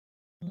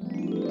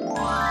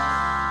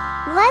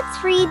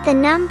Let's read the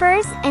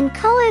numbers and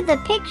color the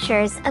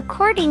pictures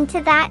according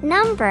to that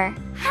number.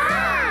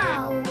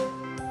 How?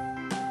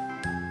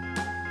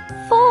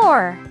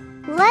 4.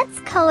 Let's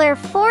color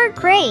 4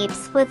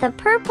 grapes with a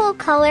purple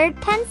colored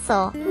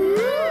pencil.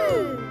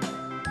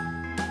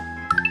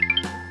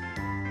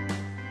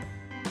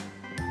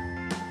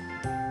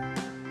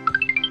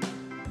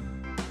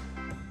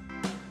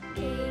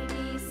 A,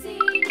 B, C, D,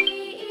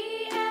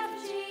 E, F,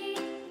 G,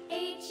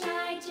 H,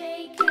 I,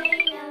 J, K,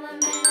 L, M, N,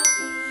 O, P.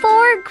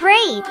 4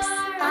 grapes.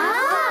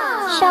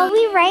 Oh. Shall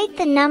we write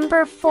the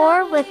number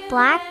 4 with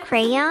black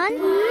crayon?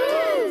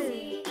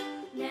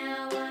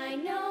 Now I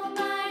know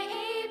my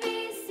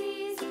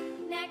ABCs.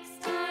 Next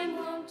time,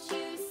 won't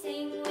you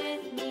sing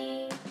with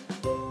me?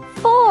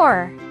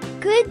 4.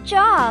 Good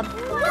job. C,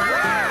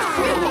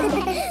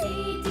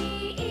 D,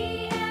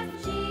 E,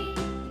 F, G,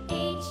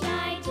 H,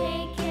 I,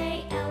 J,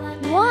 K, L, M, N, O,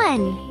 P.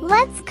 1.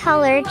 Let's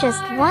color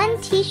just one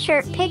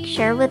t-shirt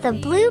picture with a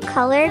blue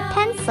colored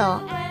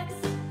pencil. X,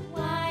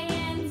 Y,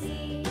 and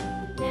Z.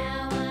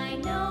 Now I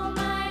know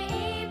my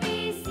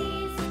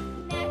ABCs.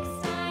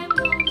 Next time,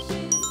 won't you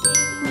sing?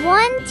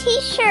 1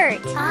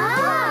 t-shirt.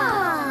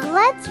 Oh.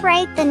 Let's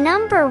write the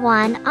number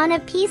 1 on a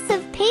piece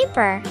of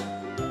paper.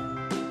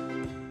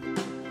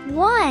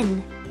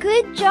 1.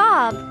 Good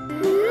job.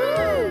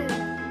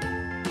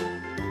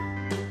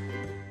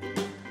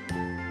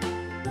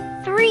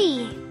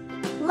 3.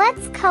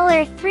 Let's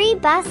color 3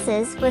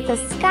 buses with a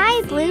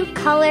sky blue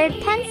colored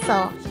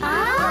pencil.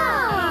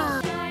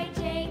 Oh. I,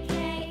 J,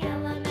 K,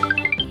 L, M, N, O,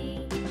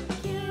 P.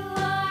 Q,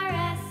 R,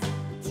 S,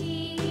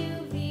 T,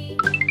 U, V.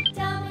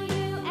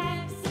 W,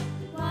 X,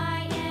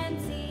 Y,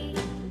 and Z.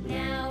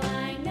 Now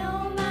I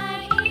know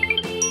my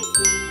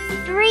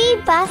ABCs. 3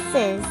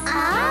 buses.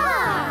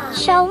 Oh.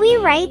 Shall we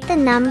write the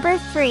number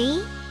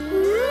 3?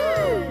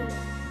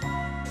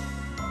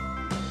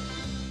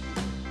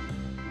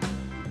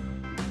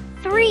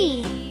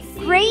 3.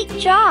 Great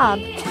job.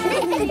 H,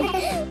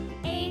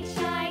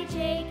 I,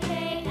 J,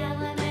 K,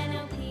 L, M, N,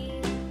 O,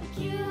 P.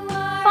 Q,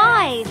 R,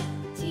 5.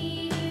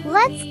 T, U,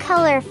 Let's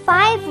color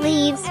 5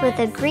 leaves with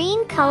a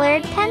green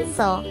colored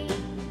pencil.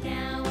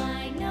 Now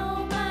I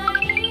know my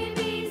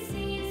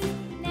ABCs.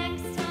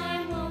 Next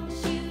time, won't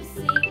you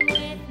sing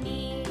with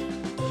me?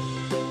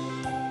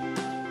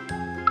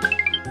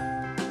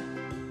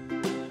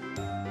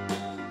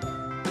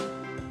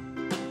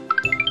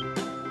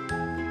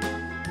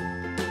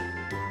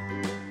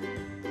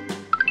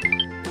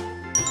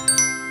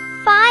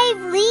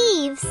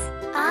 Leaves.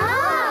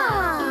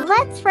 Oh.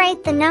 Let's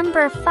write the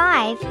number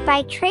 5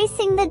 by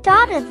tracing the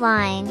dotted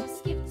line.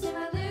 Skip to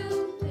my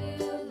loo,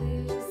 loo,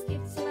 loo.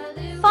 Skip to my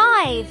loo.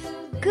 5.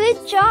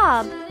 Good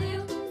job.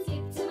 Skip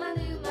to my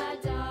loo, my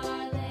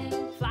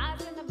darling.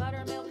 Flies in the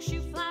buttermilk,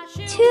 shoe fly,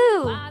 shoe.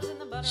 2. Flies in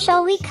the buttermilk.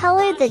 Shall we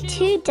color the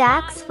 2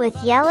 ducks with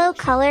yellow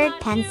colored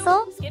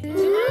pencil? Skip to my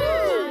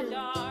loo, my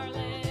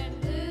darling.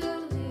 Loo,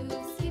 loo.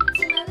 Skip to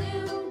my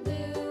loo,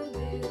 loo,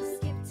 loo.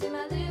 Skip to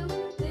my loo,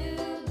 loo,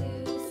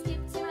 loo.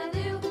 Skip to my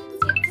loo,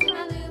 skip to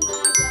my loo,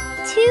 my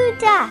darling. 2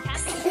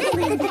 ducks.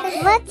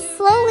 Let's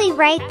slowly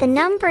write the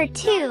number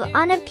 2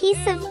 on a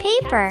piece of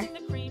paper.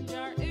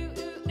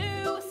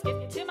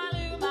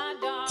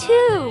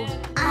 2.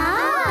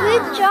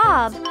 Good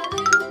job.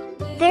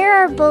 There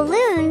are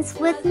balloons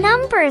with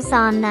numbers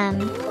on them.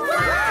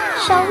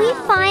 Shall we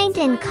find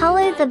and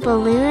color the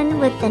balloon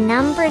with the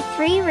number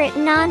 3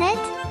 written on it?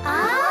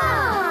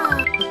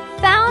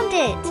 Found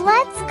it.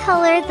 Let's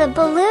color the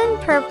balloon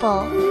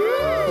purple.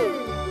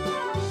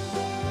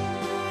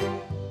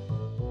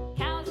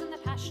 Cows in the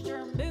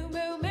pasture, moo,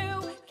 moo,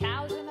 moo.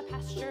 Cows in the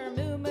pasture,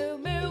 moo, moo,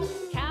 moo.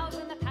 Cows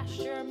in the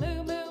pasture,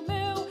 moo, moo,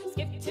 moo.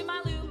 Skip to my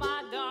loo,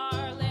 my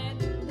darling.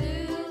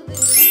 Loo, loo,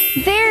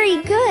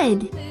 Very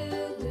good.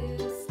 loo,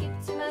 loo.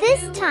 Skip to my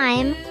This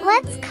time,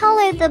 let's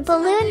color the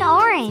balloon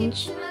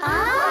orange.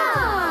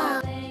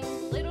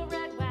 Little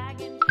red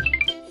wagon,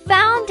 painted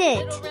Found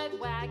it. Little red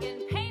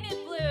wagon, painted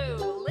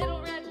blue.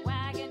 Little red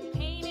wagon,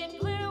 painted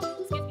blue.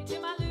 Skip to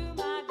my loo,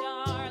 my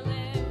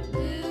darling.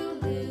 Loo,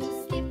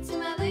 loo. Skip to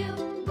my loo,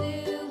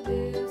 loo,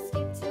 loo.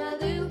 Skip to my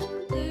loo,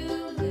 loo,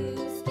 loo.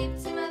 Skip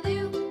to my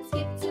loo,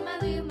 skip to my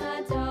loo, my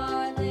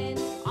darling.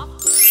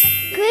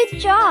 Good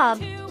job.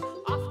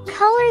 Off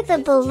Color the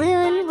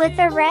balloon with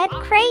a red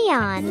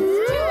crayon.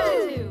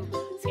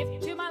 Skip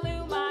to my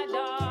loo, my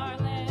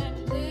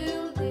darling.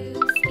 Loo, loo.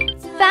 Skip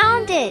to my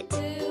Found it.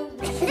 Skip to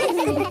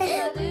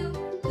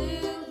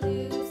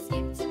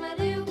my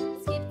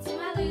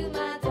loo,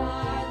 my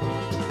darling.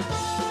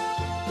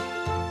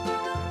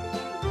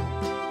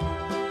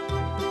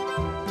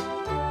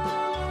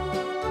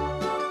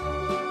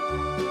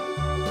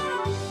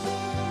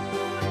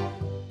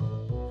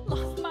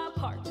 Lost my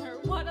partner,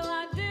 what'll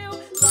I do?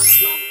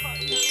 Lost my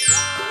partner.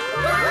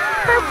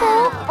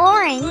 Purple,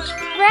 orange,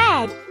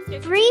 red.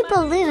 3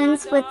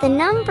 balloons with the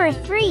number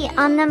 3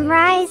 on them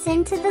rise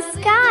into the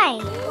sky.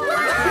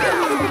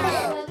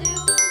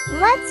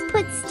 Let's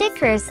put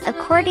stickers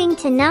according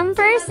to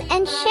numbers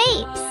and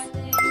shapes.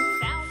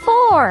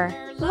 4.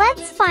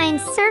 Let's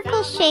find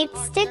circle-shaped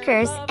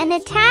stickers and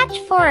attach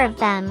 4 of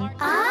them.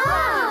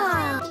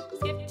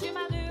 Skip to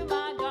my Lou,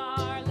 my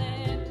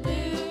darling.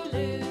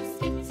 Lou,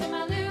 skip to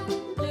my Lou.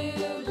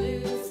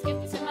 Lou, skip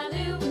to my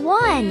Lou.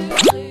 1,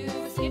 Lou,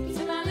 skip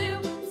to my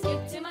Lou.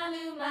 Skip to my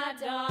Lou, my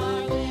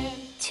darling.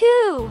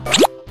 2,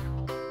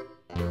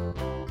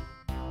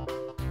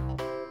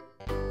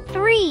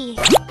 3,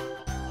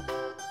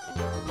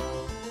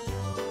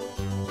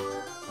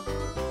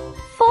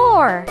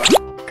 4.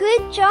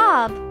 Good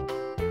job.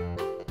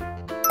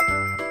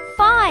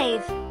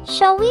 5.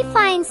 Shall we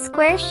find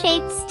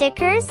square-shaped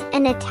stickers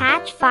and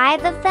attach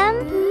 5 of them?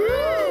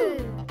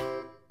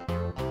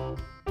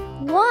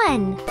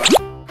 1,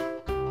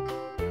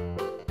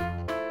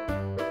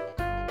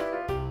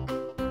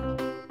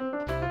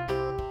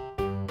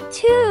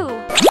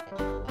 2,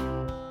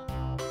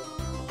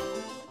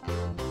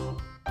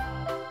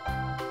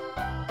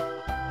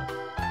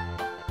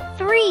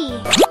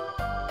 3,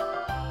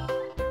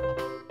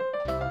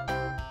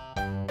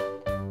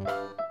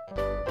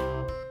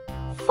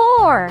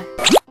 4,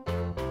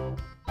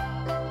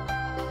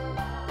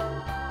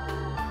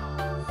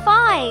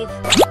 5.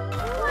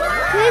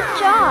 Good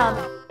job.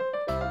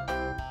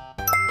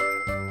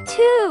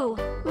 2.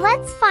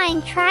 Let's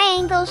find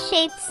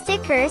triangle-shaped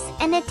stickers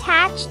and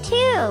attach 2.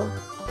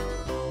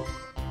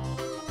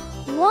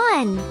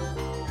 1,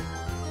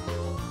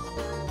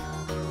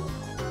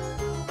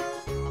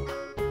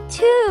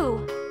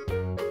 2.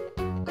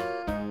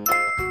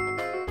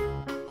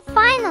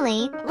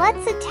 Finally,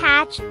 let's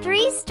attach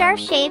 3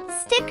 star-shaped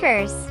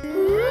stickers.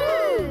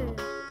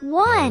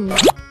 1,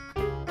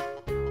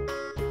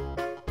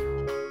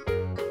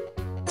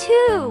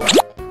 2,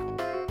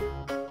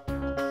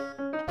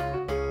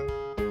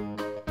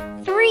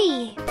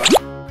 3.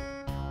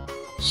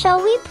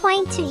 Shall we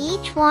point to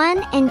each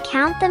one and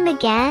count them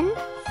again?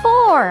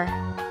 4.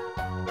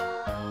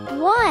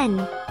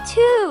 1,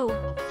 2,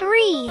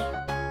 3,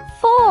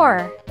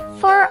 4.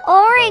 4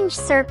 orange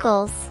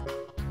circles.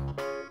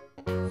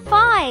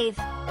 5.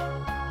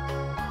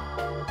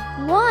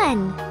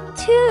 1,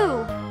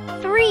 2,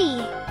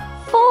 3,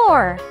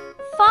 4,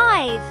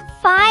 5.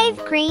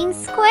 5 green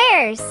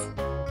squares.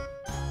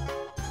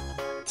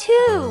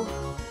 2.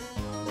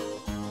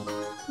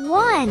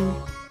 1,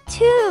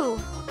 2.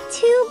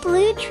 2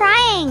 blue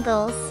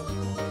triangles.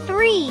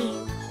 3.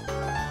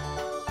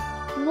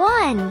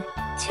 1,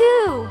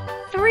 2,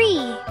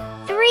 3.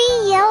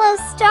 3 yellow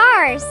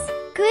stars.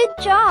 Good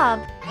job.